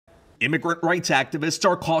Immigrant rights activists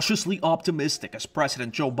are cautiously optimistic as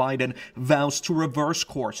President Joe Biden vows to reverse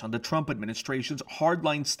course on the Trump administration's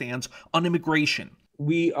hardline stance on immigration.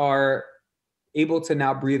 We are able to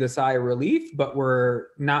now breathe a sigh of relief, but we're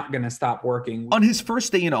not going to stop working. On his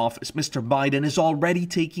first day in office, Mr. Biden is already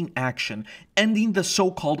taking action, ending the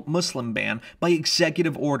so-called Muslim ban by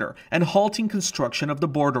executive order and halting construction of the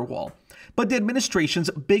border wall. But the administration's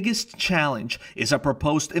biggest challenge is a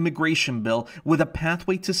proposed immigration bill with a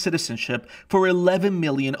pathway to citizenship for 11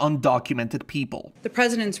 million undocumented people. The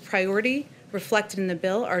president's priority reflected in the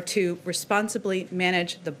bill are to responsibly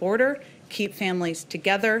manage the border, keep families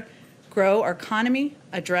together, grow our economy,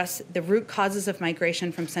 address the root causes of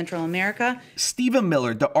migration from Central America. Stephen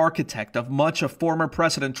Miller, the architect of much of former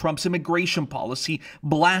President Trump's immigration policy,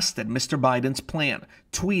 blasted Mr. Biden's plan,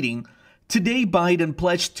 tweeting, "Today, Biden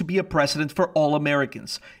pledged to be a president for all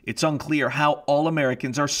Americans. It's unclear how all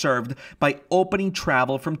Americans are served by opening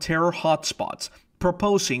travel from terror hotspots,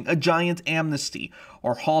 proposing a giant amnesty,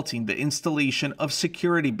 or halting the installation of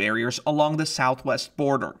security barriers along the southwest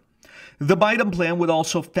border." The Biden plan would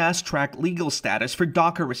also fast-track legal status for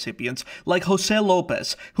DACA recipients like Jose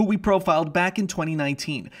Lopez, who we profiled back in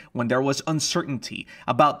 2019 when there was uncertainty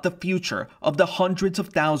about the future of the hundreds of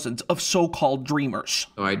thousands of so-called dreamers.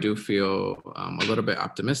 So I do feel a little bit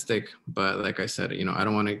optimistic, but like I said, I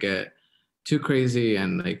don't want to get too crazy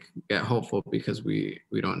and get hopeful because we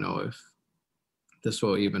don't know if this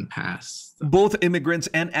will even pass. Both immigrants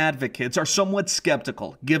and advocates are somewhat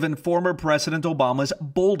skeptical, given former President Obama's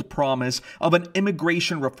bold promise of an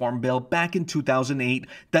immigration reform bill back in 2008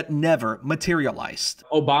 that never materialized.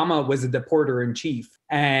 Obama was a deporter in chief,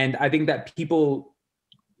 and I think that people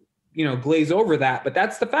glaze over that, but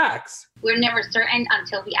that's the facts. We're never certain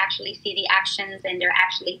until we actually see the actions and they're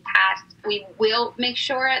actually passed. We will make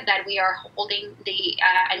sure that we are holding the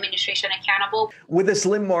administration accountable. With a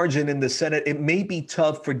slim margin in the Senate, it may be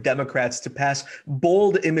tough for Democrats to pass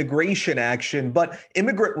bold immigration action, but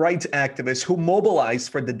immigrant rights activists who mobilized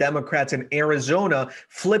for the Democrats in Arizona,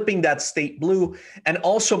 flipping that state blue, and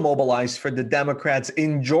also mobilized for the Democrats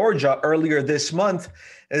in Georgia earlier this month,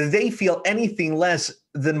 they feel anything less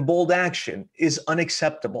than bold action is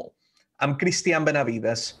unacceptable. I'm Christian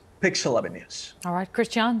Benavides, Pix 11 News. All right,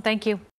 Christian, thank you.